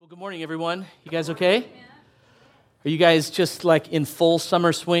Good morning, everyone. You guys okay? Are you guys just like in full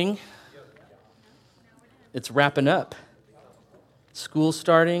summer swing? It's wrapping up. School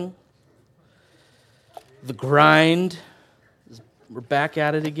starting. The grind. We're back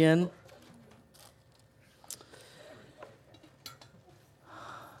at it again.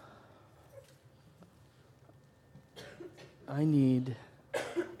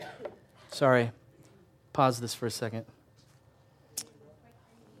 Sorry, pause this for a second.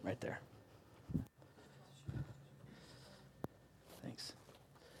 Right there. Thanks.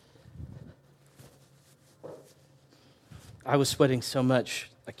 I was sweating so much,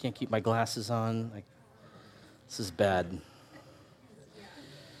 I can't keep my glasses on. This is bad.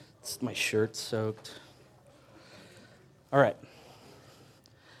 My shirt's soaked. All right.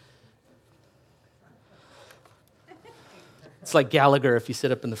 It's like Gallagher if you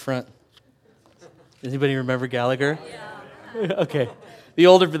sit up in the front. Does anybody remember Gallagher? Yeah. Okay. The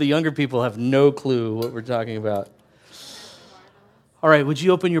younger people have no clue what we're talking about. All right, would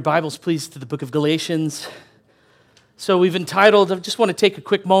you open your Bibles, please, to the book of Galatians? So we've entitled, I just want to take a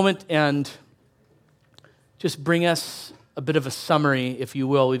quick moment and just bring us a bit of a summary, if you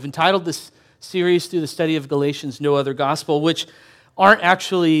will. We've entitled this series through the study of Galatians, No Other Gospel, which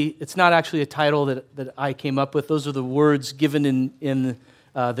it's not actually a title that I came up with. Those are the words given in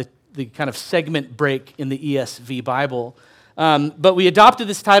the kind of segment break in the ESV Bible. But we adopted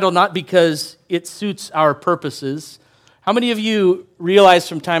this title not because it suits our purposes. How many of you realize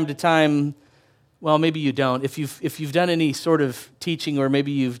from time to time, well, maybe you don't, if you've done any sort of teaching or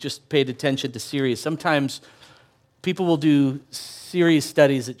maybe you've just paid attention to series, sometimes people will do series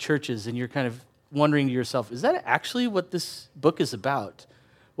studies at churches and you're kind of wondering to yourself, is that actually what this book is about?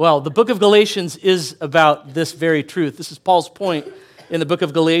 Well, the book of Galatians is about this very truth. This is Paul's point in the book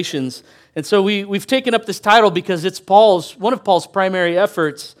of Galatians. And so we've taken up this title because it's one of Paul's primary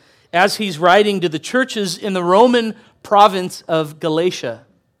efforts as he's writing to the churches in the Roman province of Galatia.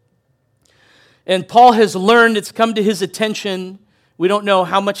 And Paul has learned, it's come to his attention, we don't know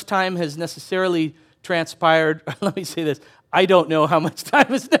how much time has necessarily transpired. Let me say this, I don't know how much time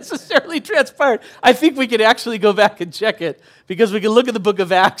has necessarily transpired. I think we could actually go back and check it because we can look at the book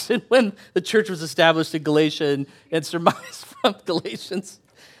of Acts and when the church was established in Galatia and surmise from Galatians.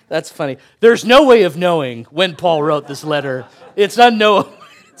 That's funny. There's no way of knowing when Paul wrote this letter. It's unknowable.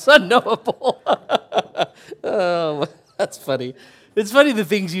 It's unknowable. Oh, that's funny. It's funny the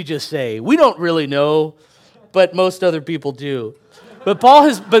things you just say. We don't really know, but most other people do. But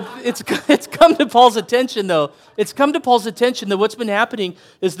it's come to Paul's attention, though. It's come to Paul's attention that what's been happening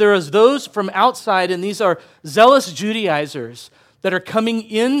is there is those from outside, and these are zealous Judaizers that are coming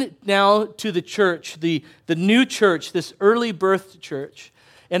in now to the church, the new church, this early birth church,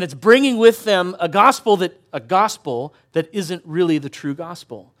 and it's bringing with them a gospel that isn't really the true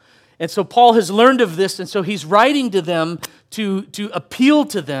gospel. And so Paul has learned of this, and so he's writing to them to appeal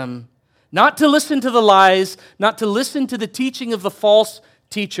to them, not to listen to the lies, not to listen to the teaching of the false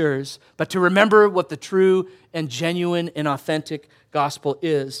teachers, but to remember what the true and genuine and authentic gospel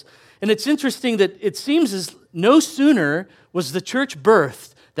is. And it's interesting that it seems as no sooner was the church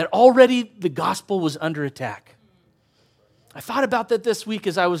birthed that already the gospel was under attack. I thought about that this week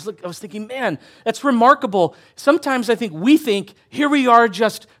as I was thinking, man, that's remarkable. Sometimes I think we think, here we are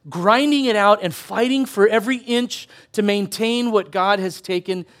just grinding it out and fighting for every inch to maintain what God has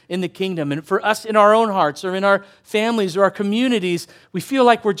taken in the kingdom. And for us in our own hearts or in our families or our communities, we feel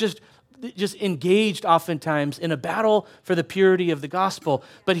like we're just engaged oftentimes in a battle for the purity of the gospel.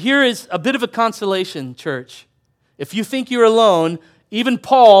 But here is a bit of a consolation, church. If you think you're alone, even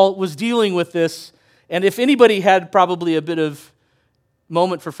Paul was dealing with this. And if anybody had probably a bit of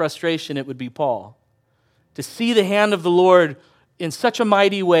moment for frustration, it would be Paul. To see the hand of the Lord in such a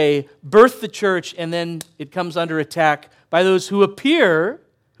mighty way birth the church, and then it comes under attack by those who appear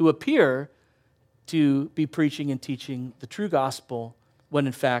to be preaching and teaching the true gospel when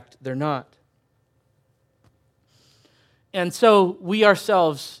in fact they're not. And so we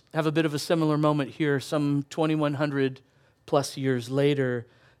ourselves have a bit of a similar moment here, some 2,100 plus years later.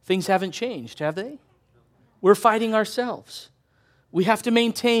 Things haven't changed, have they? We're fighting ourselves. We have to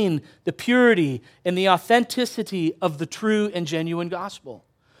maintain the purity and the authenticity of the true and genuine gospel.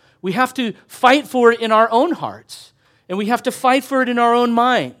 We have to fight for it in our own hearts, and we have to fight for it in our own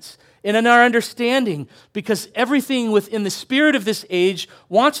minds and in our understanding, because everything within the spirit of this age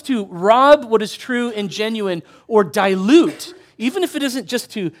wants to rob what is true and genuine or dilute, even if it isn't just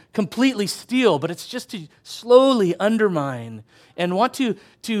to completely steal, but it's just to slowly undermine and want to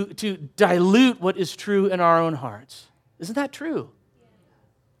dilute what is true in our own hearts. Isn't that true?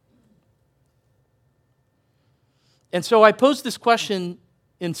 And so I posed this question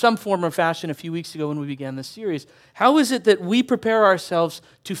in some form or fashion a few weeks ago when we began this series. How is it that we prepare ourselves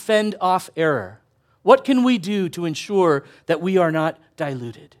to fend off error? What can we do to ensure that we are not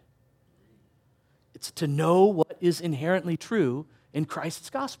diluted? It's to know what is inherently true in Christ's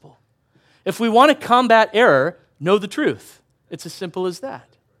gospel. If we want to combat error, know the truth. It's as simple as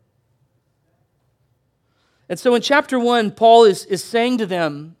that. And so in chapter 1, Paul is saying to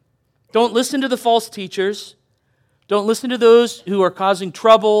them, don't listen to the false teachers. Don't listen to those who are causing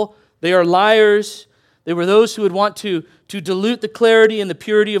trouble. They are liars. They were those who would want to dilute the clarity and the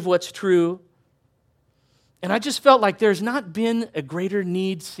purity of what's true. And I just felt like there's not been a greater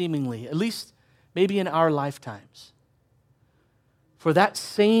need, seemingly, at least maybe in our lifetimes, for that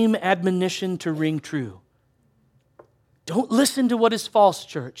same admonition to ring true. Don't listen to what is false,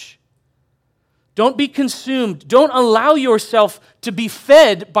 church. Don't be consumed. Don't allow yourself to be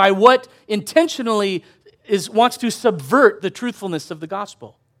fed by what intentionally wants to subvert the truthfulness of the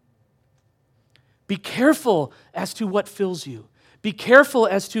gospel. Be careful as to what fills you. Be careful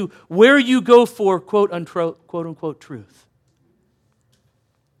as to where you go for quote unquote truth.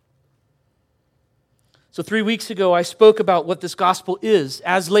 So 3 weeks ago, I spoke about what this gospel is,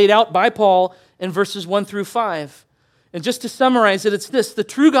 as laid out by Paul in verses 1 through 5. And just to summarize it, it's this: the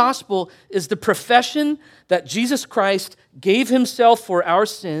true gospel is the profession that Jesus Christ gave himself for our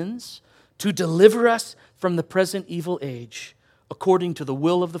sins to deliver us from the present evil age, according to the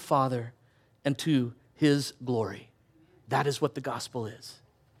will of the Father and to his glory. That is what the gospel is.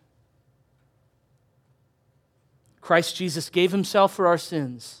 Christ Jesus gave himself for our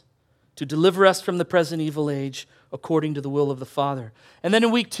sins to deliver us from the present evil age, according to the will of the Father. And then in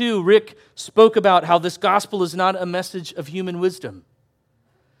week 2, Rick spoke about how this gospel is not a message of human wisdom,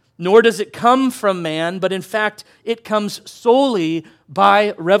 nor does it come from man, but in fact, it comes solely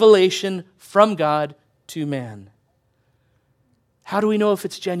by revelation from God to man. How do we know if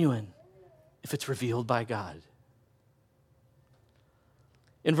it's genuine? If it's revealed by God.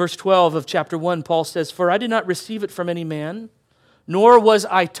 In verse 12 of chapter 1, Paul says, "For I did not receive it from any man, nor was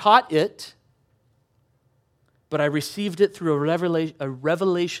I taught it, but I received it through a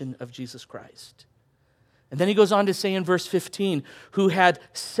revelation of Jesus Christ." And then he goes on to say in verse 15, "Who had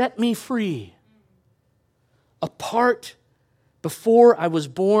set me free, apart before I was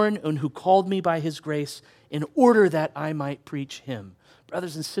born, and who called me by his grace, in order that I might preach him."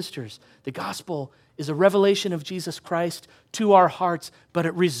 Brothers and sisters, the gospel is a revelation of Jesus Christ to our hearts, but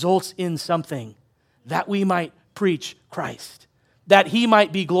it results in something, that we might preach Christ, that he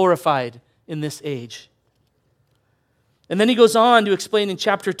might be glorified in this age. And then he goes on to explain in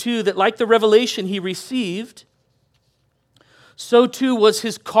chapter 2 that like the revelation he received, so too was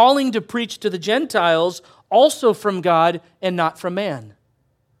his calling to preach to the Gentiles also from God and not from man.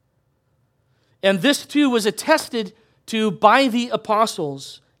 And this too was attested to by the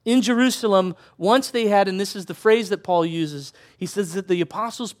apostles in Jerusalem once they had, and this is the phrase that Paul uses, he says that the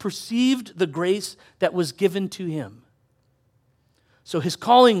apostles perceived the grace that was given to him. So his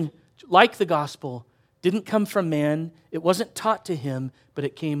calling, like the gospel, didn't come from man, it wasn't taught to him, but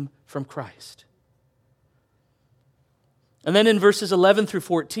it came from Christ. And then in verses 11 through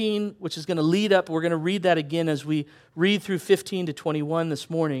 14, which is going to lead up, we're going to read that again as we read through 15 to 21 this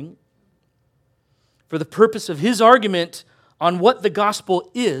morning. For the purpose of his argument on what the gospel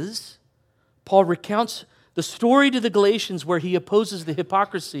is, Paul recounts the story to the Galatians where he opposes the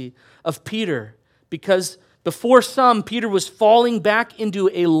hypocrisy of Peter, because before some, Peter was falling back into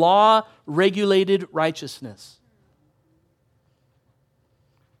a law-regulated righteousness.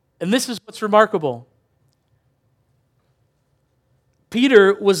 And this is what's remarkable.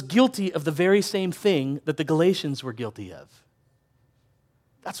 Peter was guilty of the very same thing that the Galatians were guilty of.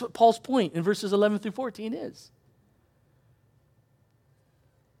 That's what Paul's point in verses 11 through 14 is.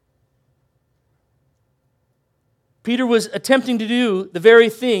 Peter was attempting to do the very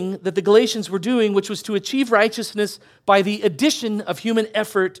thing that the Galatians were doing, which was to achieve righteousness by the addition of human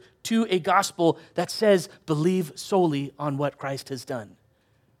effort to a gospel that says, believe solely on what Christ has done.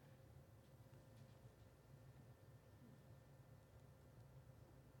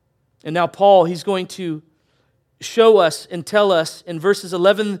 And now Paul, he's going to show us and tell us in verses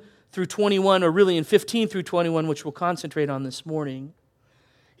 11 through 21, or really in 15 through 21, which we'll concentrate on this morning.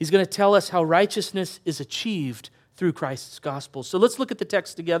 He's going to tell us how righteousness is achieved through Christ's gospel. So let's look at the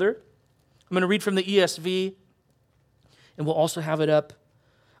text together. I'm going to read from the ESV, and we'll also have it up.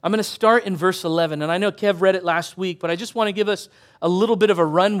 I'm going to start in verse 11, and I know Kev read it last week, but I just want to give us a little bit of a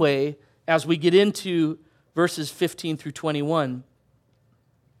runway as we get into verses 15 through 21.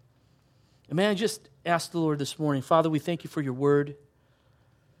 And may I just ask the Lord this morning, Father, we thank you for your word,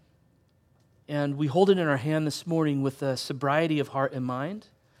 and we hold it in our hand this morning with a sobriety of heart and mind.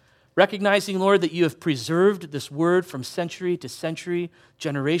 Recognizing, Lord, that you have preserved this word from century to century,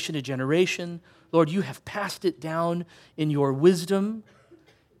 generation to generation. Lord, you have passed it down in your wisdom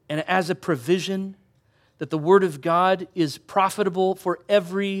and as a provision that the word of God is profitable for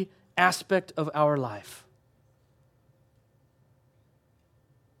every aspect of our life.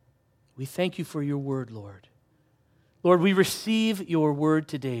 We thank you for your word, Lord. Lord, we receive your word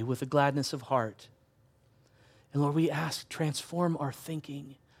today with a gladness of heart. And Lord, we ask, transform our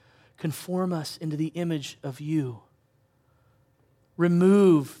thinking. Conform us into the image of you.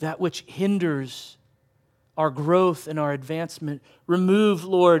 Remove that which hinders our growth and our advancement. Remove,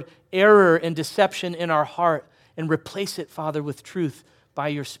 Lord, error and deception in our heart and replace it, Father, with truth by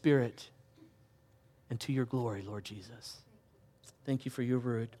your Spirit and to your glory, Lord Jesus. Thank you for your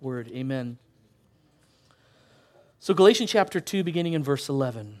word. Amen. So Galatians chapter 2, beginning in verse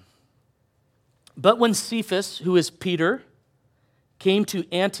 11. But when Cephas, who is Peter, came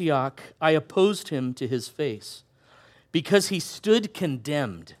to Antioch, I opposed him to his face, because he stood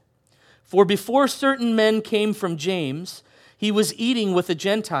condemned. For before certain men came from James, he was eating with the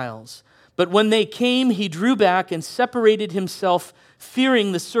Gentiles. But when they came, he drew back and separated himself,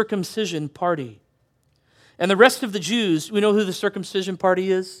 fearing the circumcision party. And the rest of the Jews, we know who the circumcision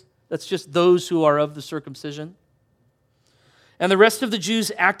party is? That's just those who are of the circumcision. And the rest of the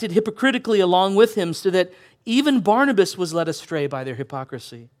Jews acted hypocritically along with him, so that even Barnabas was led astray by their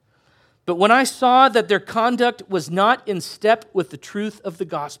hypocrisy. But when I saw that their conduct was not in step with the truth of the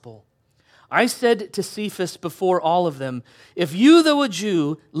gospel, I said to Cephas before all of them, if you, though a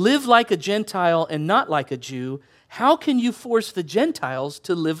Jew, live like a Gentile and not like a Jew, how can you force the Gentiles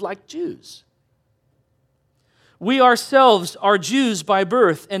to live like Jews? We ourselves are Jews by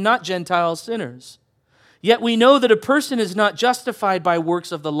birth and not Gentile sinners. Yet we know that a person is not justified by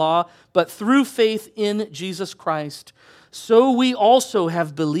works of the law, but through faith in Jesus Christ. So we also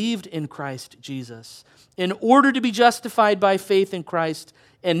have believed in Christ Jesus, in order to be justified by faith in Christ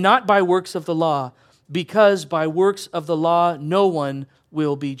and not by works of the law, because by works of the law no one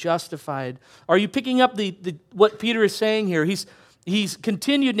will be justified. Are you picking up what Peter is saying here? He's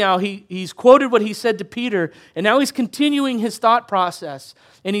continued now. He's quoted what he said to Peter, and now he's continuing his thought process.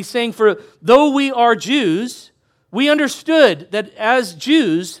 And he's saying, for though we are Jews, we understood that as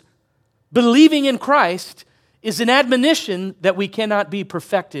Jews, believing in Christ is an admonition that we cannot be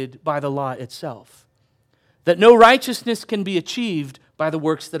perfected by the law itself, that no righteousness can be achieved by the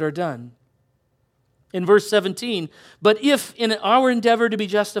works that are done. In verse 17, but if in our endeavor to be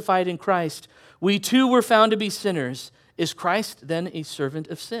justified in Christ, we too were found to be sinners, is Christ then a servant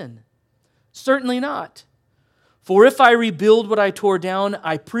of sin? Certainly not. For if I rebuild what I tore down,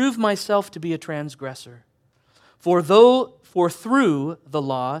 I prove myself to be a transgressor. For through the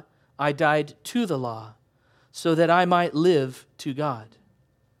law I died to the law, so that I might live to God.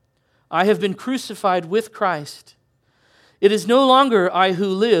 I have been crucified with Christ. It is no longer I who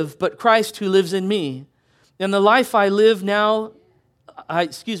live, but Christ who lives in me. And the life I now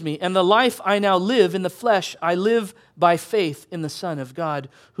live in the flesh, I live by faith in the Son of God,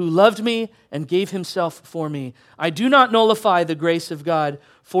 who loved me and gave himself for me. I do not nullify the grace of God,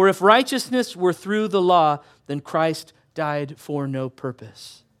 for if righteousness were through the law, then Christ died for no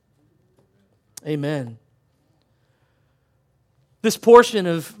purpose. Amen. This portion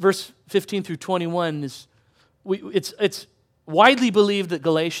of verse 15 through 21 it's widely believed that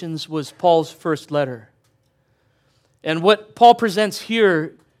Galatians was Paul's first letter. And what Paul presents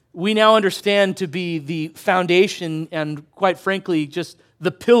here, we now understand to be the foundation and, quite frankly, just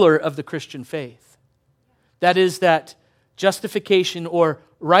the pillar of the Christian faith. That is that justification or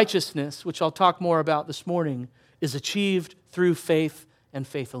righteousness, which I'll talk more about this morning, is achieved through faith and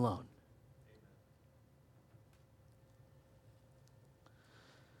faith alone.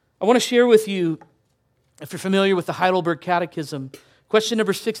 I want to share with you, if you're familiar with the Heidelberg Catechism, question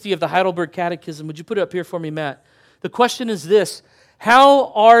number 60 of the Heidelberg Catechism. Would you put it up here for me, Matt? The question is this: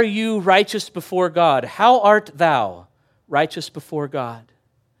 how are you righteous before God? How art thou righteous before God?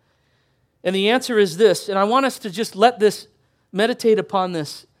 And the answer is this, and I want us to just meditate upon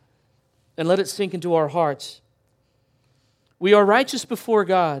this and let it sink into our hearts. We are righteous before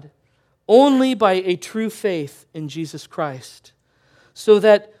God only by a true faith in Jesus Christ, so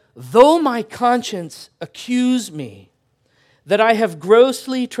that though my conscience accuse me that I have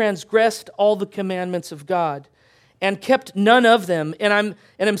grossly transgressed all the commandments of God and kept none of them, and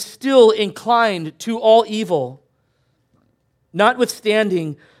I'm still inclined to all evil,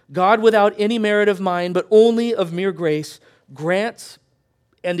 notwithstanding, God, without any merit of mine, but only of mere grace, grants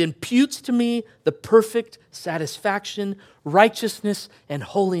and imputes to me the perfect satisfaction, righteousness, and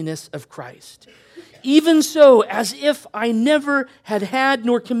holiness of Christ. even so, as if I never had had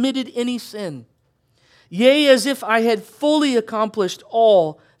nor committed any sin. Yea, as if I had fully accomplished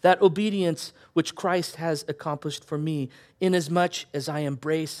all that obedience which Christ has accomplished for me, inasmuch as I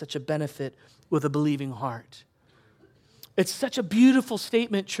embrace such a benefit with a believing heart. It's such a beautiful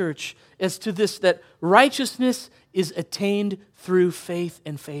statement, church, as to this, that righteousness is attained through faith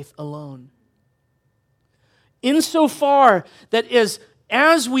and faith alone. Insofar that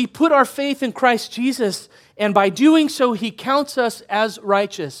as we put our faith in Christ Jesus, and by doing so, He counts us as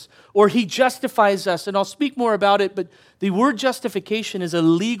righteous, or He justifies us. And I'll speak more about it, but the word justification is a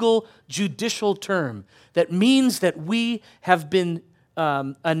legal, judicial term that means that we have been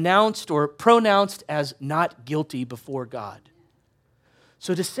announced or pronounced as not guilty before God.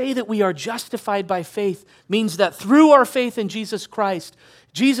 So to say that we are justified by faith means that through our faith in Jesus Christ,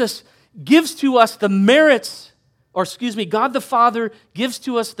 Jesus gives to us the merits, God the Father gives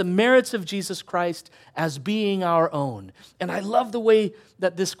to us the merits of Jesus Christ as being our own. And I love the way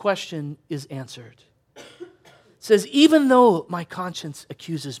that this question is answered. It says, even though my conscience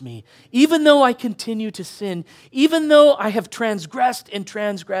accuses me, even though I continue to sin, even though I have transgressed and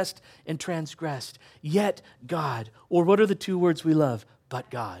transgressed and transgressed, yet God, or what are the two words we love? But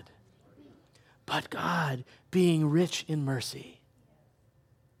God, being rich in mercy,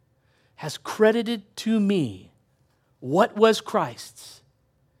 has credited to me what was Christ's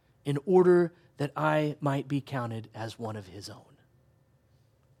in order that I might be counted as one of His own.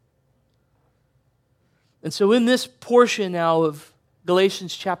 And so in this portion now of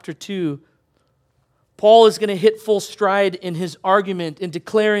Galatians chapter 2, Paul is going to hit full stride in his argument in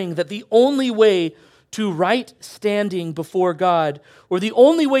declaring that the only way to right standing before God, or the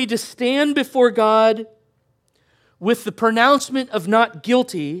only way to stand before God with the pronouncement of not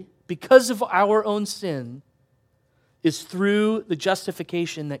guilty because of our own sin, is through the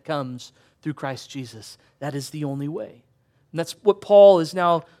justification that comes through Christ Jesus. That is the only way. And that's what Paul is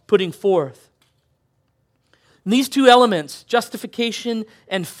now putting forth. And these two elements, justification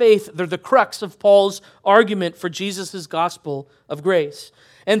and faith, they're the crux of Paul's argument for Jesus' gospel of grace.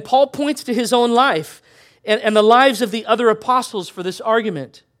 And Paul points to his own life and the lives of the other apostles for this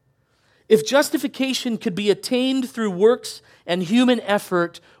argument. If justification could be attained through works and human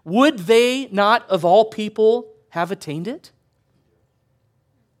effort, would they not, of all people, have attained it?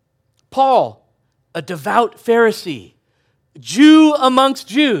 Paul, a devout Pharisee, Jew amongst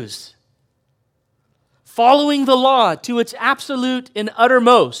Jews, following the law to its absolute and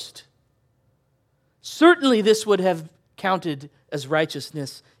uttermost. Certainly this would have counted as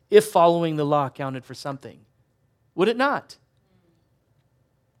righteousness if following the law counted for something. Would it not?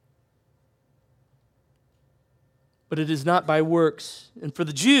 But it is not by works. And for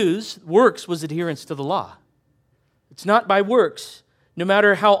the Jews, works was adherence to the law. It's not by works. No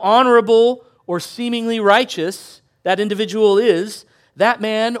matter how honorable or seemingly righteous that individual is, that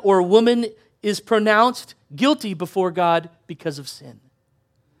man or woman is pronounced guilty before God because of sin.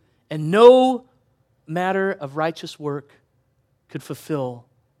 And no matter of righteous work could fulfill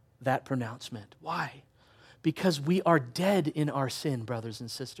that pronouncement. Why? Because we are dead in our sin, brothers and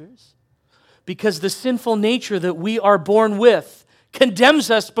sisters. Because the sinful nature that we are born with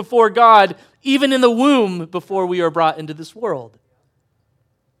condemns us before God, even in the womb before we are brought into this world.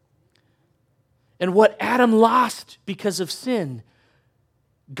 And what Adam lost because of sin,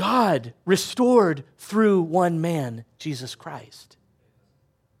 God restored through one man, Jesus Christ.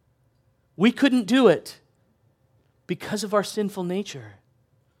 We couldn't do it because of our sinful nature.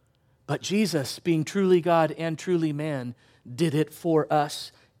 But Jesus, being truly God and truly man, did it for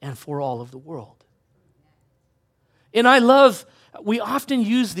us and for all of the world. And I love, we often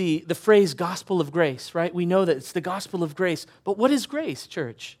use the phrase gospel of grace, right? We know that it's the gospel of grace. But what is grace,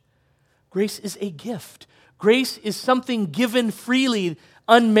 church? Grace is a gift. Grace is something given freely,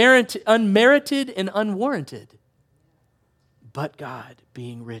 unmerited and unwarranted. But God,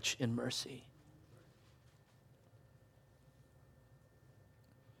 being rich in mercy.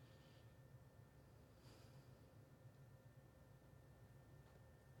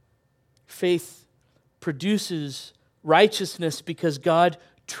 Faith produces righteousness because God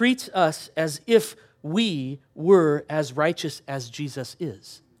treats us as if we were as righteous as Jesus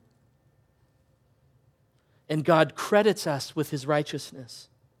is. And God credits us with His righteousness.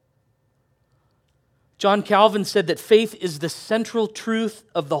 John Calvin said that faith is the central truth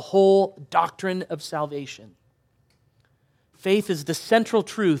of the whole doctrine of salvation. Faith is the central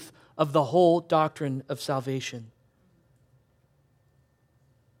truth of the whole doctrine of salvation.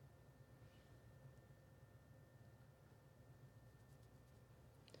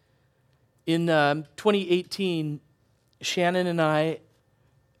 In 2018, Shannon and I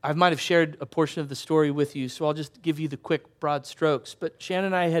I might have shared a portion of the story with you, so I'll just give you the quick, broad strokes. But Shannon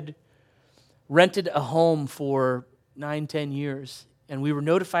and I had rented a home for 9-10 years, and we were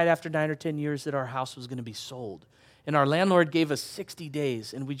notified after 9 or 10 years that our house was going to be sold. And our landlord gave us 60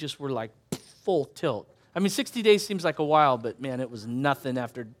 days, and we just were like full tilt. I mean, 60 days seems like a while, but man, it was nothing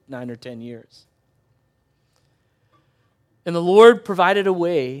after 9 or 10 years. And the Lord provided a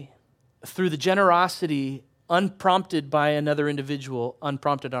way through the generosity unprompted by another individual,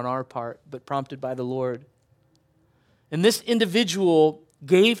 unprompted on our part, but prompted by the Lord. And this individual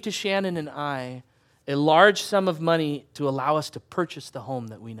gave to Shannon and I a large sum of money to allow us to purchase the home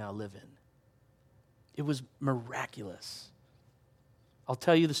that we now live in. It was miraculous. I'll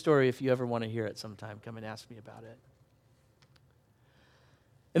tell you the story if you ever want to hear it sometime. Come and ask me about it.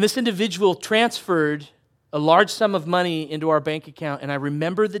 And this individual transferred a large sum of money into our bank account, and I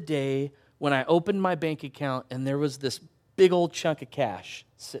remember the day when I opened my bank account and there was this big old chunk of cash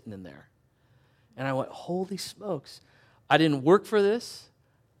sitting in there. And I went, holy smokes. I didn't work for this.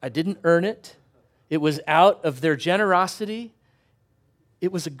 I didn't earn it. It was out of their generosity.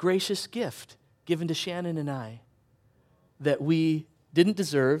 It was a gracious gift given to Shannon and I that we didn't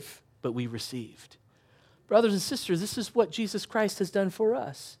deserve, but we received. Brothers and sisters, this is what Jesus Christ has done for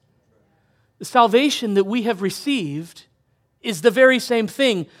us. The salvation that we have received is the very same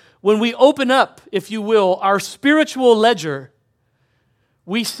thing. When we open up, if you will, our spiritual ledger,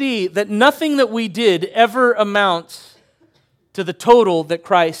 we see that nothing that we did ever amounts to the total that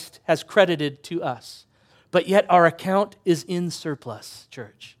Christ has credited to us. But yet our account is in surplus,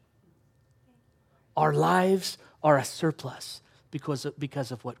 church. Our lives are a surplus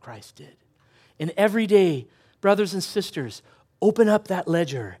because of what Christ did. And every day, brothers and sisters, open up that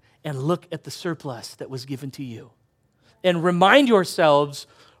ledger and look at the surplus that was given to you. And remind yourselves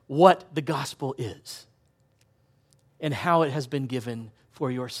what the gospel is and how it has been given for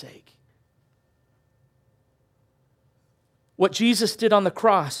your sake. What Jesus did on the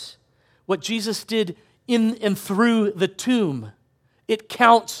cross, what Jesus did in and through the tomb, it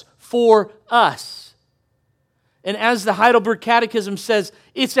counts for us. And as the Heidelberg Catechism says,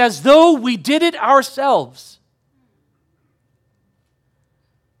 it's as though we did it ourselves.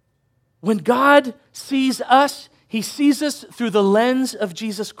 When God sees us, He sees us through the lens of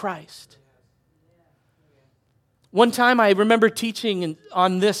Jesus Christ. One time I remember teaching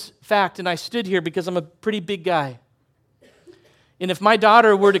on this fact, and I stood here because I'm a pretty big guy. And if my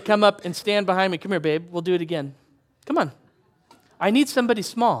daughter were to come up and stand behind me, come here, babe, we'll do it again. Come on. I need somebody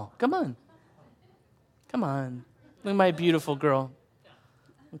small. Come on. Come on. Look at my beautiful girl.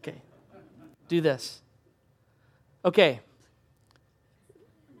 Okay. Do this. Okay.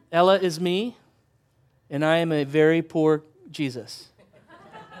 Ella is me, and I am a very poor Jesus.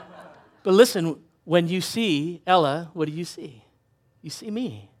 But listen, when you see Ella, what do you see? You see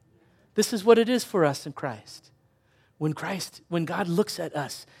me. This is what it is for us in Christ. When God looks at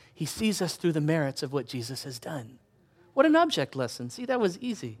us, He sees us through the merits of what Jesus has done. What an object lesson. See, that was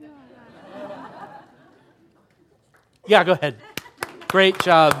easy. Yeah, go ahead. Great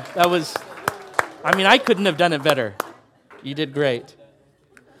job. I couldn't have done it better. You did great.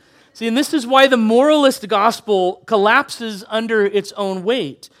 See, and this is why the moralist gospel collapses under its own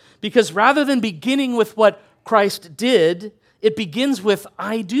weight. Because rather than beginning with what Christ did, it begins with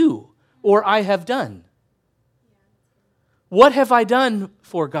I do or I have done. What have I done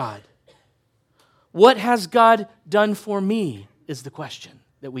for God? What has God done for me is the question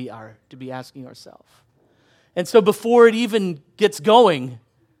that we are to be asking ourselves. And so before it even gets going,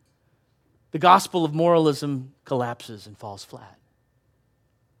 the gospel of moralism collapses and falls flat.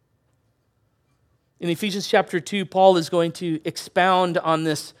 In Ephesians chapter 2, Paul is going to expound on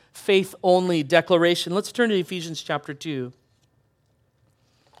this faith-only declaration. Let's turn to Ephesians chapter 2.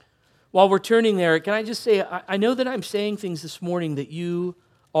 While we're turning there, can I just say, I know that I'm saying things this morning that you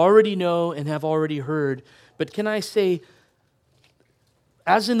already know and have already heard, but can I say,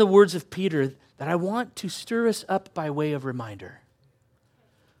 as in the words of Peter, that I want to stir us up by way of reminder.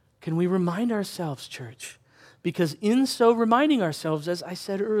 Can we remind ourselves, church? Because in so reminding ourselves, as I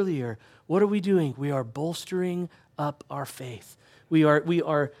said earlier, what are we doing? We are bolstering up our faith. We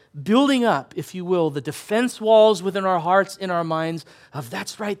are building up, if you will, the defense walls within our hearts, in our minds, of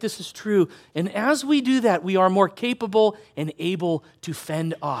that's right, this is true. And as we do that, we are more capable and able to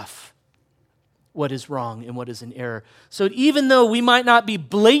fend off what is wrong and what is in error. So even though we might not be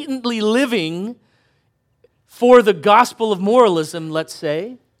blatantly living for the gospel of moralism, let's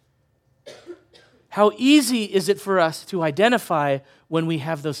say, how easy is it for us to identify when we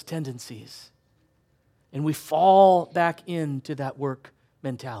have those tendencies and we fall back into that work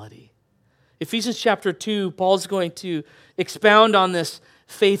mentality? Ephesians chapter 2, Paul's going to expound on this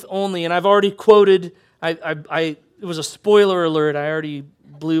faith only. And I've already quoted, it was a spoiler alert. I already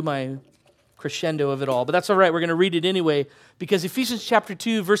blew my crescendo of it all. But that's all right. We're going to read it anyway, because Ephesians chapter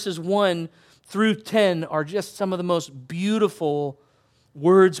 2, verses 1 through 10 are just some of the most beautiful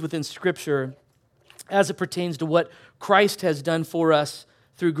words within Scripture as it pertains to what Christ has done for us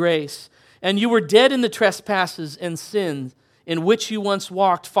through grace. And you were dead in the trespasses and sins in which you once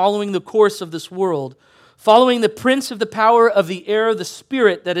walked, following the course of this world, following the prince of the power of the air, the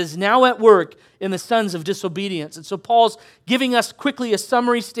spirit that is now at work in the sons of disobedience. And so Paul's giving us quickly a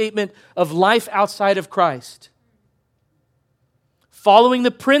summary statement of life outside of Christ. Following the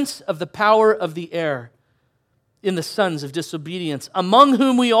prince of the power of the air in the sons of disobedience, among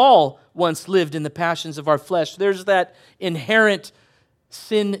whom we all once lived in the passions of our flesh. There's that inherent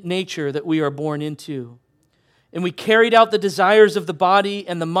sin nature that we are born into. And we carried out the desires of the body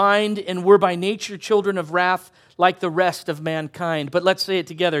and the mind, and were by nature children of wrath like the rest of mankind. But let's say it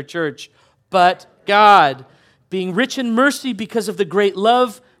together, church. But God, being rich in mercy because of the great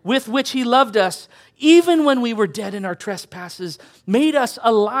love with which He loved us, even when we were dead in our trespasses, made us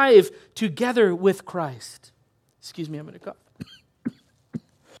alive together with Christ. Excuse me, I'm going to cough.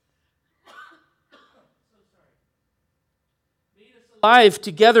 Alive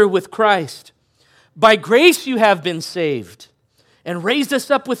together with Christ. By grace you have been saved, and raised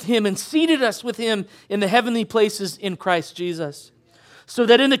us up with Him, and seated us with Him in the heavenly places in Christ Jesus, so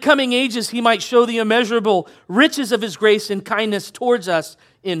that in the coming ages He might show the immeasurable riches of His grace and kindness towards us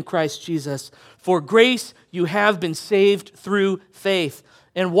in Christ Jesus. For grace you have been saved through faith.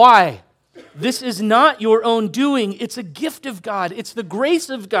 And why? This is not your own doing. It's a gift of God. It's the grace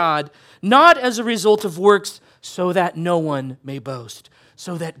of God, not as a result of works, so that no one may boast.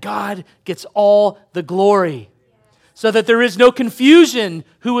 So that God gets all the glory. So that there is no confusion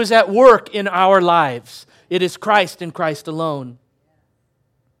who is at work in our lives. It is Christ and Christ alone.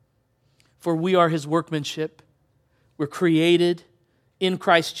 For we are His workmanship. We're created in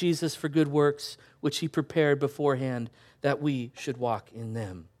Christ Jesus for good works, which He prepared beforehand that we should walk in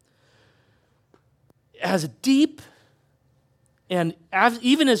them. As deep and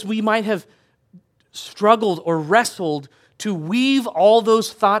even as we might have struggled or wrestled to weave all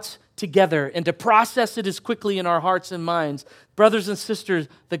those thoughts together and to process it as quickly in our hearts and minds, brothers and sisters,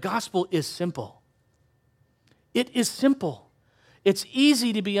 the gospel is simple. It is simple. It's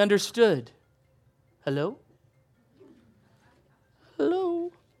easy to be understood. Hello?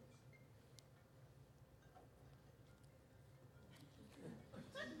 Hello?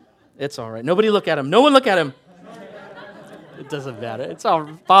 It's all right. Nobody look at him. No one look at him. It doesn't matter. It's all,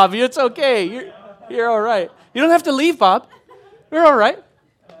 Bob, it's okay. You're all right. You don't have to leave, Bob. You're all right.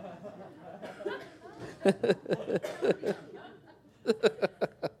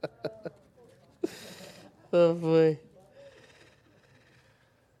 Oh, boy.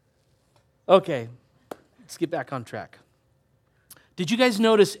 Okay, let's get back on track. Did you guys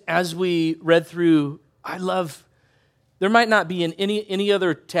notice as we read through, there might not be in any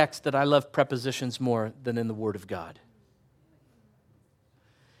other text that I love prepositions more than in the Word of God.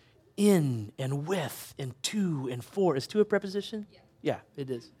 In and with and to and for. Is to a preposition? Yeah,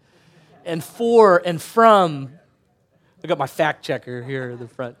 it is. And for and from. I got my fact checker here in the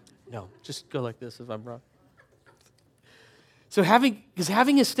front. No, just go like this if I'm wrong. So having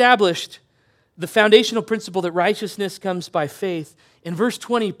established the foundational principle that righteousness comes by faith, in verse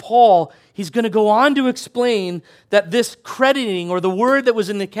 20, Paul, he's going to go on to explain that this crediting, or the word that was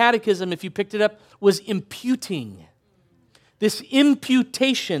in the catechism, if you picked it up, was imputing. This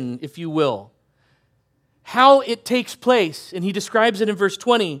imputation, if you will. How it takes place, and he describes it in verse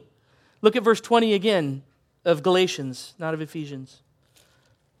 20. Look at verse 20 again of Galatians, not of Ephesians.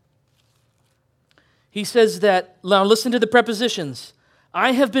 He says that, now listen to the prepositions.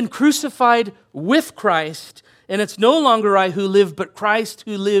 I have been crucified with Christ, and it's no longer I who live, but Christ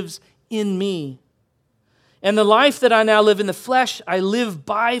who lives in me. And the life that I now live in the flesh, I live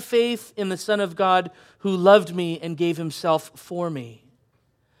by faith in the Son of God who loved me and gave Himself for me.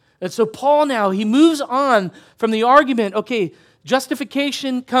 And so Paul now, he moves on from the argument, okay,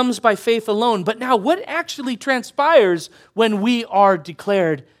 justification comes by faith alone, but now what actually transpires when we are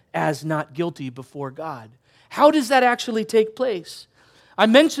declared as not guilty before God? How does that actually take place? I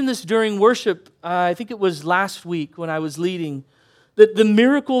mentioned this during worship, I think it was last week when I was leading, that the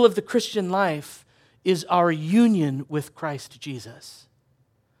miracle of the Christian life is our union with Christ Jesus.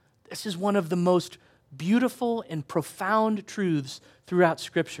 This is one of the most beautiful and profound truths throughout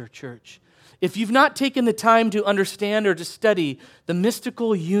Scripture, church. If you've not taken the time to understand or to study the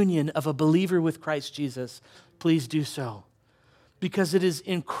mystical union of a believer with Christ Jesus, please do so. Because it is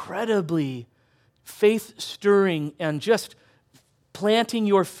incredibly faith stirring and just planting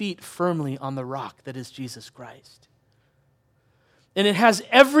your feet firmly on the rock that is Jesus Christ. And it has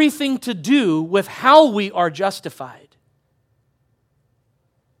everything to do with how we are justified.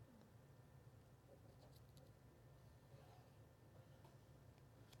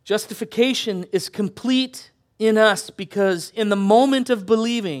 Justification is complete in us because in the moment of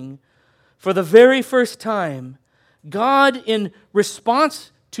believing, for the very first time, God, in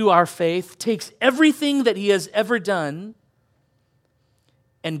response to our faith, takes everything that He has ever done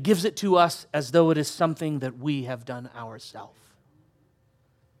and gives it to us as though it is something that we have done ourselves.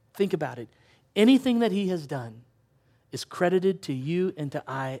 Think about it. Anything that He has done is credited to you and to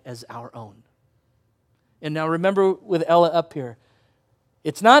I as our own. And now remember with Ella up here,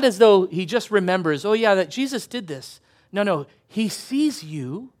 it's not as though He just remembers, oh yeah, that Jesus did this. No, He sees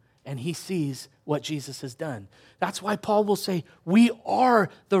you and He sees what Jesus has done. That's why Paul will say, we are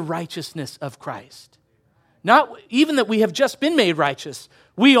the righteousness of Christ. Not even that we have just been made righteous.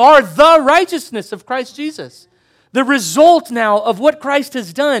 We are the righteousness of Christ Jesus. The result now of what Christ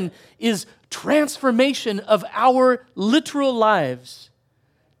has done is transformation of our literal lives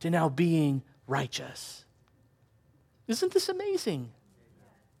to now being righteous. Isn't this amazing?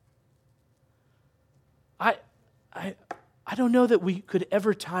 I don't know that we could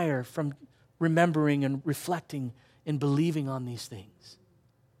ever tire from remembering and reflecting and believing on these things.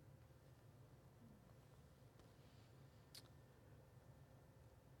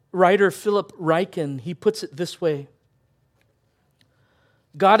 Writer Philip Ryken, he puts it this way: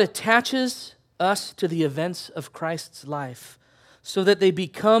 God attaches us to the events of Christ's life so that they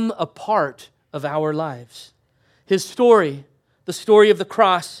become a part of our lives. His story, the story of the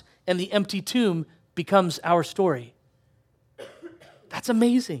cross and the empty tomb, becomes our story. That's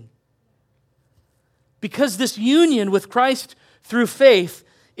amazing. Because this union with Christ through faith,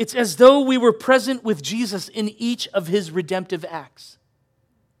 it's as though we were present with Jesus in each of His redemptive acts.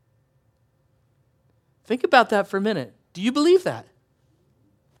 Think about that for a minute. Do you believe that?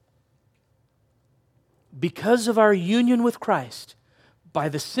 Because of our union with Christ, by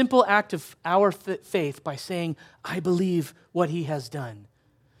the simple act of our faith, by saying, I believe what He has done,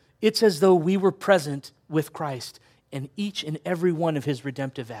 it's as though we were present with Christ in each and every one of His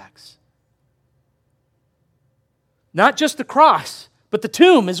redemptive acts. Not just the cross, but the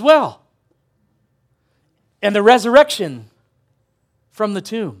tomb as well. And the resurrection from the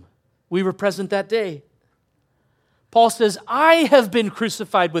tomb. We were present that day. Paul says, I have been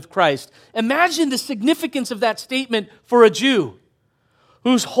crucified with Christ. Imagine the significance of that statement for a Jew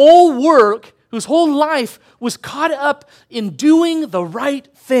whose whole work, whose whole life was caught up in doing the right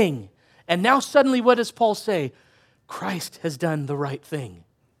thing. And now suddenly what does Paul say? Christ has done the right thing.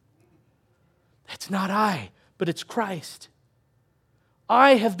 It's not I, but it's Christ.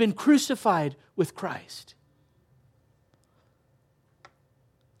 I have been crucified with Christ.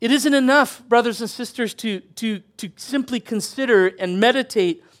 It isn't enough, brothers and sisters, to simply consider and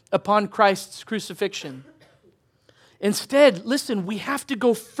meditate upon Christ's crucifixion. Instead, listen, we have to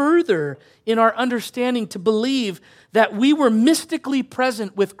go further in our understanding to believe that we were mystically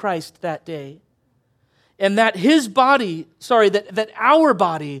present with Christ that day. And that that our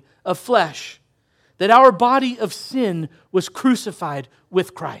body of flesh, that our body of sin was crucified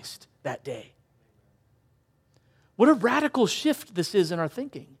with Christ that day. What a radical shift this is in our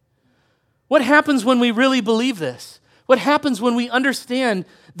thinking. What happens when we really believe this? What happens when we understand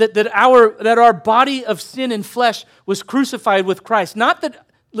that our body of sin and flesh was crucified with Christ? Not that,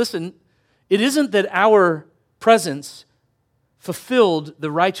 listen, it isn't that our presence fulfilled the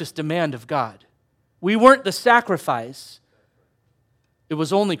righteous demand of God. We weren't the sacrifice. It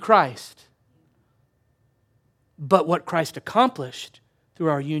was only Christ. But what Christ accomplished through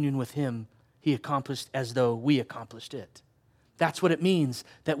our union with Him, He accomplished as though we accomplished it. That's what it means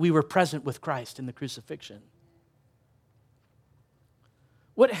that we were present with Christ in the crucifixion.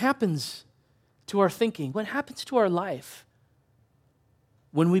 What happens to our thinking? What happens to our life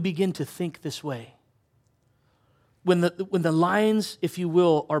when we begin to think this way? When the lines, if you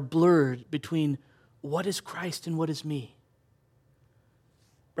will, are blurred between what is Christ and what is me?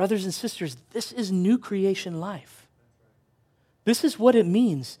 Brothers and sisters, this is new creation life. This is what it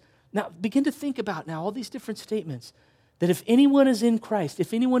means. Now, begin to think about now all these different statements. That if anyone is in Christ,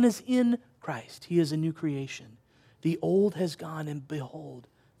 he is a new creation. The old has gone and behold,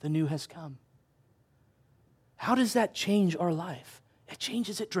 the new has come. How does that change our life? It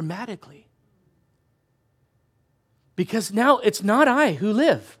changes it dramatically. Because now it's not I who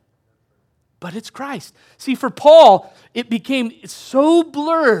live, but it's Christ. See, for Paul, it became so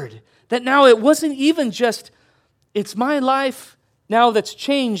blurred that now it wasn't even just, it's my life, now that's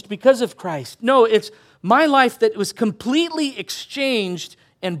changed because of Christ. No, it's my life that was completely exchanged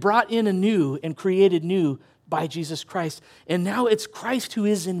and brought in anew and created new by Jesus Christ. And now it's Christ who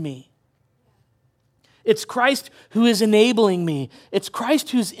is in me. It's Christ who is enabling me. It's Christ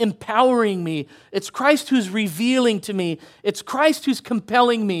who's empowering me. It's Christ who's revealing to me. It's Christ who's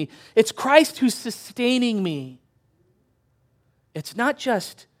compelling me. It's Christ who's sustaining me. It's not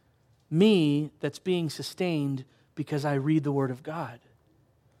just me that's being sustained because I read the Word of God.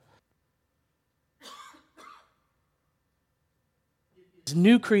 It's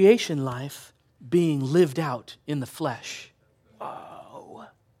new creation life being lived out in the flesh.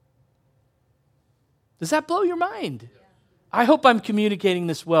 Does that blow your mind? I hope I'm communicating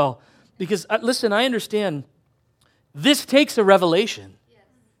this well. Because, listen, I understand this takes a revelation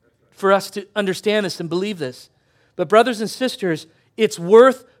for us to understand this and believe this. But brothers and sisters, it's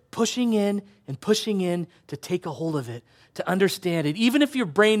worth pushing in to take a hold of it, to understand it. Even if your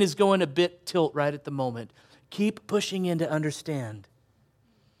brain is going a bit tilt right at the moment, keep pushing in to understand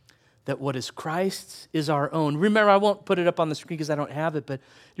that what is Christ's is our own. Remember, I won't put it up on the screen because I don't have it, but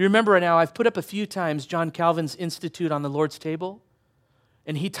you remember now, I've put up a few times John Calvin's Institute on the Lord's table,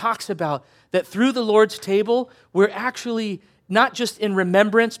 and he talks about that through the Lord's table, we're actually not just in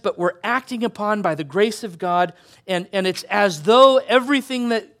remembrance, but we're acting upon by the grace of God, and it's as though everything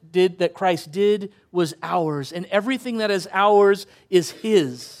that Christ did was ours, and everything that is ours is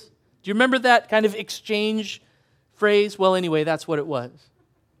His. Do you remember that kind of exchange phrase? Well, anyway, that's what it was.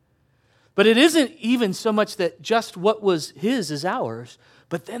 But it isn't even so much that just what was His is ours,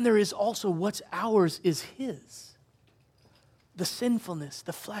 but then there is also what's ours is His. The sinfulness,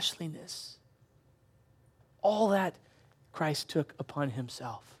 the fleshliness, all that Christ took upon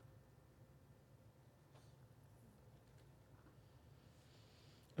Himself.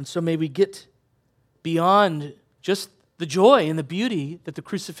 And so may we get beyond just the joy and the beauty that the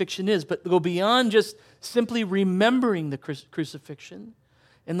crucifixion is, but go beyond just simply remembering the crucifixion.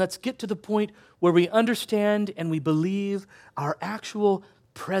 And let's get to the point where we understand and we believe our actual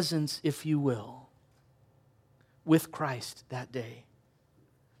presence, if you will, with Christ that day.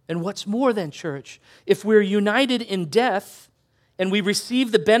 And what's more than, church, if we're united in death and we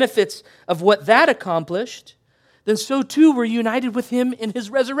receive the benefits of what that accomplished, then so too we're united with Him in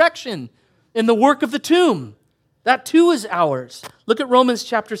His resurrection, in the work of the tomb. That too is ours. Look at Romans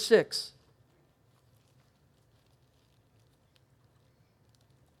chapter 6.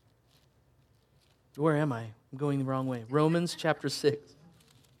 Where am I? I'm going the wrong way. Romans chapter 6.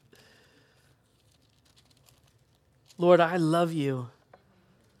 Lord, I love You.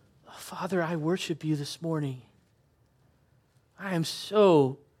 Father, I worship You this morning. I am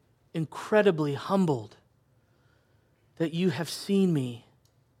so incredibly humbled that You have seen me,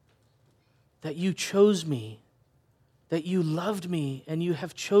 that You chose me, that You loved me, and You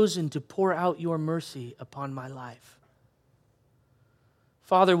have chosen to pour out Your mercy upon my life.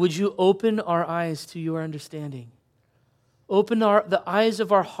 Father, would You open our eyes to Your understanding? Open the eyes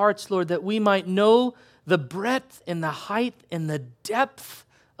of our hearts, Lord, that we might know the breadth and the height and the depth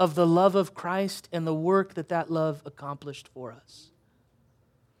of the love of Christ and the work that love accomplished for us.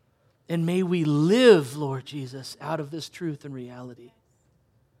 And may we live, Lord Jesus, out of this truth and reality,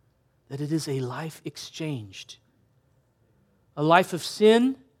 that it is a life exchanged. A life of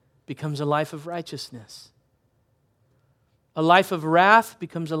sin becomes a life of righteousness. A life of wrath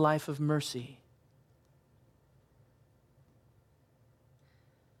becomes a life of mercy.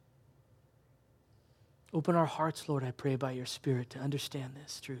 Open our hearts, Lord, I pray, by Your Spirit to understand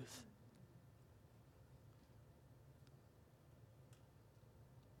this truth.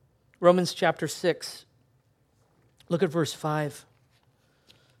 Romans chapter 6. Look at verse 5.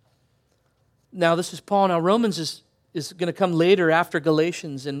 Now, this is Paul. Now, Romans is going to come later after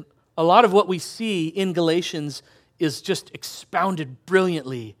Galatians, and a lot of what we see in Galatians is just expounded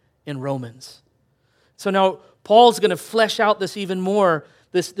brilliantly in Romans. So now Paul's going to flesh out this even more,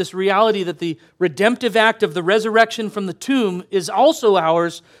 this reality that the redemptive act of the resurrection from the tomb is also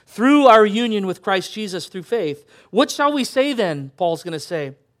ours through our union with Christ Jesus through faith. What shall we say then, Paul's going to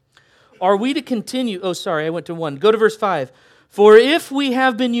say? Are we to continue? Oh, sorry, I went to 1. Go to verse 5. For if we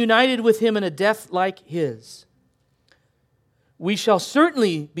have been united with Him in a death like His, we shall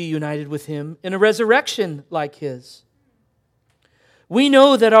certainly be united with Him in a resurrection like His. We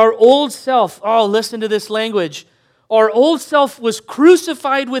know that our old self, listen to this language, our old self was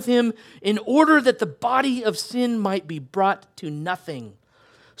crucified with Him in order that the body of sin might be brought to nothing,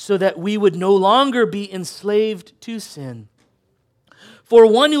 so that we would no longer be enslaved to sin. For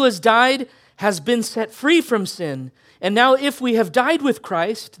one who has died has been set free from sin. And now if we have died with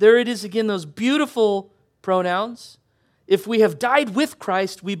Christ, there it is again, those beautiful pronouns. if we have died with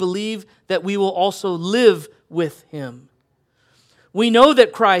Christ, we believe that we will also live with him. We know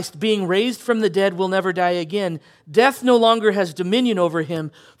that Christ, being raised from the dead, will never die again. Death no longer has dominion over him.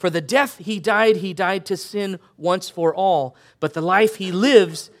 For the death he died to sin once for all. But the life he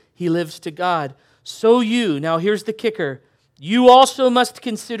lives to God. So you, now here's the kicker, you also must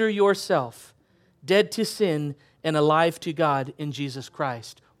consider yourself dead to sin and alive to God in Jesus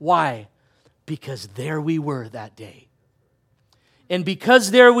Christ. Why? Because there we were that day. And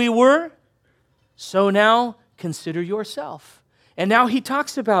because there we were, so now consider yourself. And now he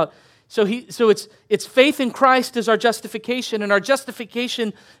talks about, so it's faith in Christ as our justification, and our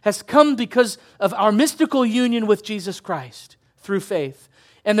justification has come because of our mystical union with Jesus Christ through faith.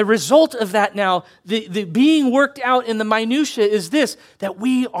 And the result of that now, the being worked out in the minutiae is this, that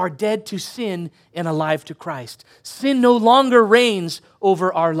we are dead to sin and alive to Christ. Sin no longer reigns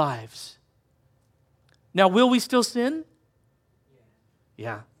over our lives. Now, will we still sin?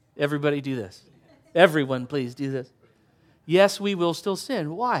 Yeah. Everybody do this. Everyone, please do this. Yes, we will still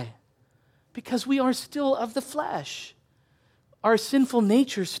sin. Why? Because we are still of the flesh. Our sinful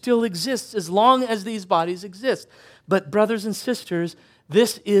nature still exists as long as these bodies exist. But brothers and sisters,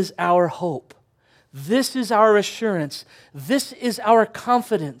 this is our hope. This is our assurance. This is our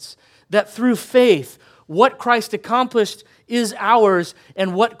confidence that through faith, what Christ accomplished is ours,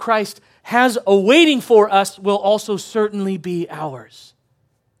 and what Christ has awaiting for us will also certainly be ours.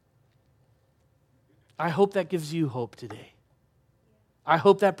 I hope that gives you hope today. I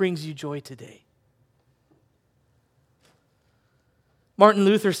hope that brings you joy today. Martin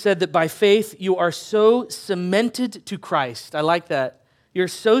Luther said that by faith you are so cemented to Christ. I like that. You're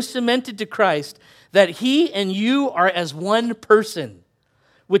so cemented to Christ that he and you are as one person,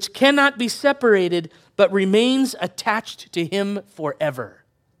 which cannot be separated but remains attached to him forever.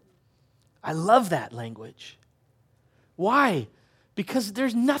 I love that language. Why? Because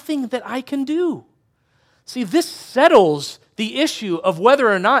there's nothing that I can do. See, this settles the issue of whether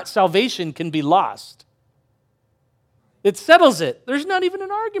or not salvation can be lost. It settles it. There's not even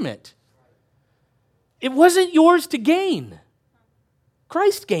an argument. It wasn't yours to gain.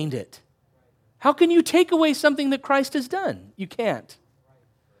 Christ gained it. How can you take away something that Christ has done? You can't.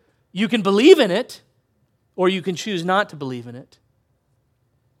 You can believe in it, or you can choose not to believe in it.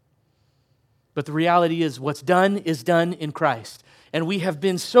 But the reality is what's done is done in Christ. And we have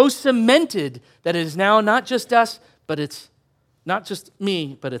been so cemented that it is now not just us, but it's not just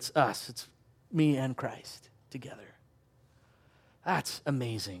me, but it's us. It's me and Christ together. That's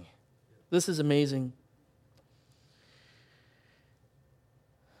amazing. This is amazing.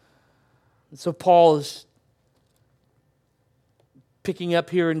 And so Paul is picking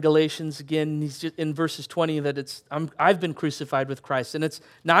up here in Galatians again. He's just in verses 20 that I've been crucified with Christ, and it's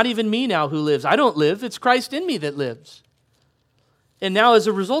not even me now who lives. I don't live. It's Christ in me that lives. And now as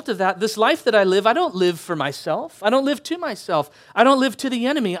a result of that, this life that I live, I don't live for myself. I don't live to myself. I don't live to the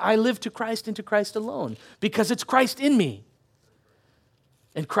enemy. I live to Christ and to Christ alone because it's Christ in me.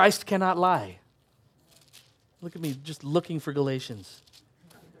 And Christ cannot lie. Look at me just looking for Galatians.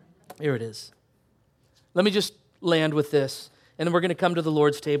 Here it is. Let me just land with this, and then we're going to come to the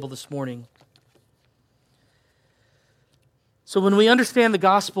Lord's table this morning. So when we understand the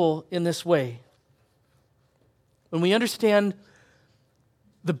gospel in this way, when we understand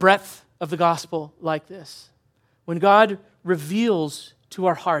the breadth of the gospel like this, when God reveals to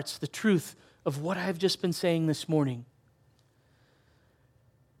our hearts the truth of what I've just been saying this morning,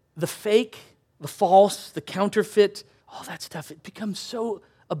 the fake, the false, the counterfeit, all that stuff, it becomes so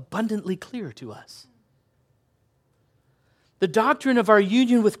abundantly clear to us. The doctrine of our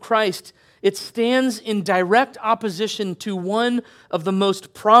union with Christ, it stands in direct opposition to one of the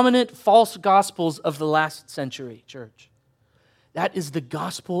most prominent false gospels of the last century, church. That is the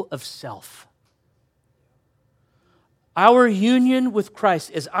gospel of self. Our union with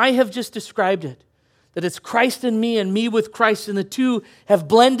Christ, as I have just described it, that it's Christ in me and me with Christ, and the two have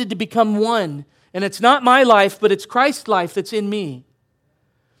blended to become one. And it's not my life, but it's Christ's life that's in me.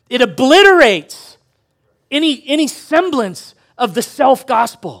 It obliterates any semblance of the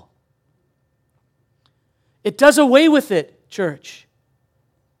self-gospel. It does away with it, church.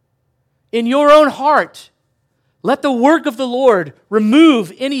 In your own heart, let the work of the Lord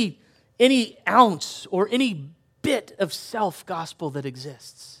remove any ounce or any bit of self-gospel that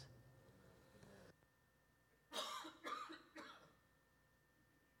exists.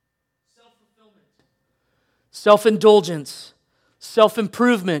 Self-fulfillment, self-indulgence,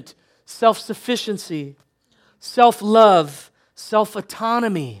 self-improvement, self-sufficiency, self-love,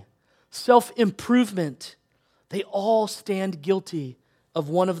 self-autonomy, self-improvement, they all stand guilty of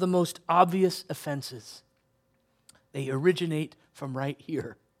one of the most obvious offenses, They originate from right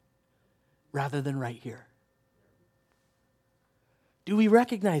here rather than right here. Do we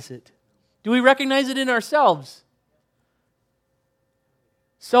recognize it? Do we recognize it in ourselves?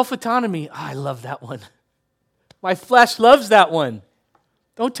 Self-autonomy. Oh, I love that one. My flesh loves that one.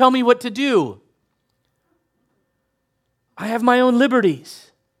 Don't tell me what to do. I have my own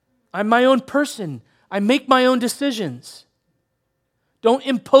liberties. I'm my own person. I make my own decisions. Don't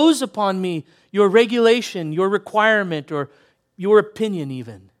impose upon me your regulation, your requirement, or your opinion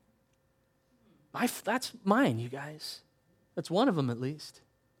even. That's mine, you guys. That's one of them at least.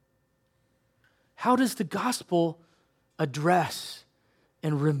 How does the gospel address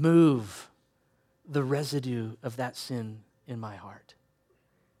and remove the residue of that sin in my heart?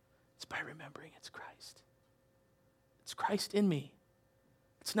 It's by remembering it's Christ. It's Christ in me.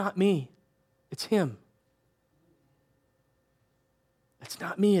 It's not me. It's Him. It's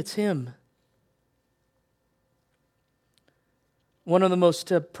not me, it's Him. One of the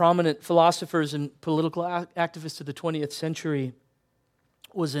most prominent philosophers and political activists of the 20th century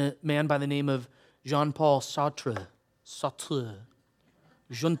was a man by the name of Jean-Paul Sartre.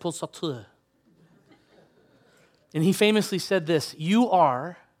 Jean-Paul Sartre. And he famously said this: "You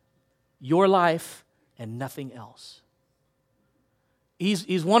are your life and nothing else."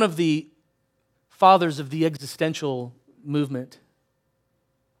 He's one of the fathers of the existential movement.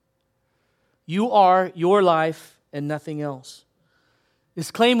 You are your life and nothing else.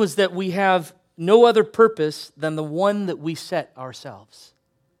 His claim was that we have no other purpose than the one that we set ourselves.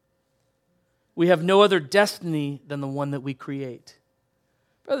 We have no other destiny than the one that we create.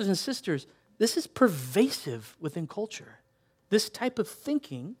 Brothers and sisters, this is pervasive within culture. This type of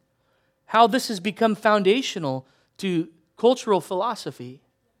thinking, how this has become foundational to cultural philosophy.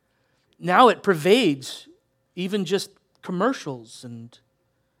 Now it pervades even just commercials and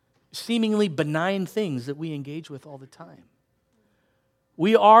seemingly benign things that we engage with all the time.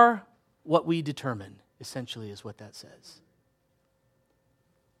 We are what we determine, essentially, is what that says.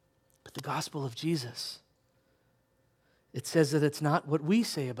 But the gospel of Jesus, it says that it's not what we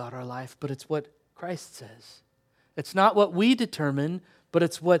say about our life, but it's what Christ says. It's not what we determine, but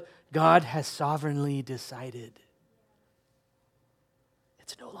it's what God has sovereignly decided.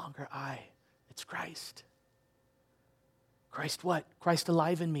 It's no longer I, it's Christ. Christ what? Christ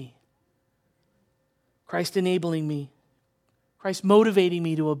alive in me. Christ enabling me. Christ motivating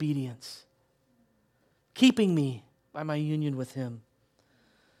me to obedience. Keeping me by my union with Him.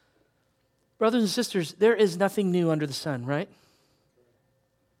 Brothers and sisters, there is nothing new under the sun, right?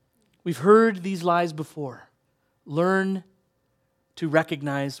 We've heard these lies before. Learn to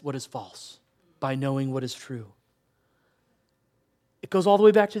recognize what is false by knowing what is true. It goes all the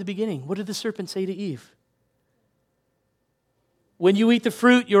way back to the beginning. What did the serpent say to Eve? When you eat the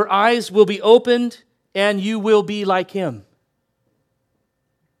fruit, your eyes will be opened and you will be like him.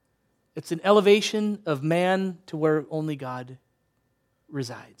 It's an elevation of man to where only God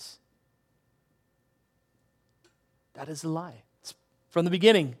resides. That is the lie. It's from the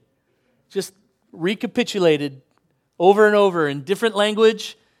beginning. Just recapitulated over and over in different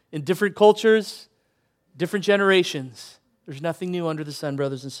language, in different cultures, different generations. There's nothing new under the sun,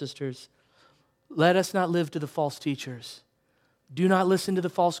 brothers and sisters. Let us not live to the false teachers. Do not listen to the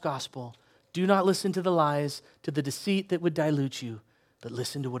false gospel. Do not listen to the lies, to the deceit that would dilute you, but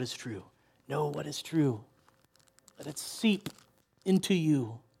listen to what is true. Know what is true. Let it seep into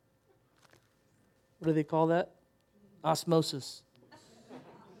you. What do they call that? Osmosis.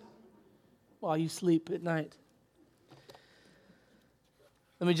 While you sleep at night.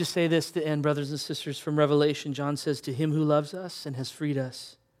 Let me just say this to end, brothers and sisters. From Revelation, John says, to him who loves us and has freed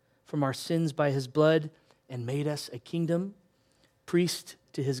us from our sins by his blood and made us a kingdom, priest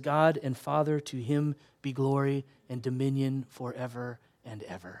to his God and Father, to him be glory and dominion forever and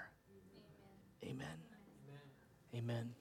ever. Amen. Amen. Amen.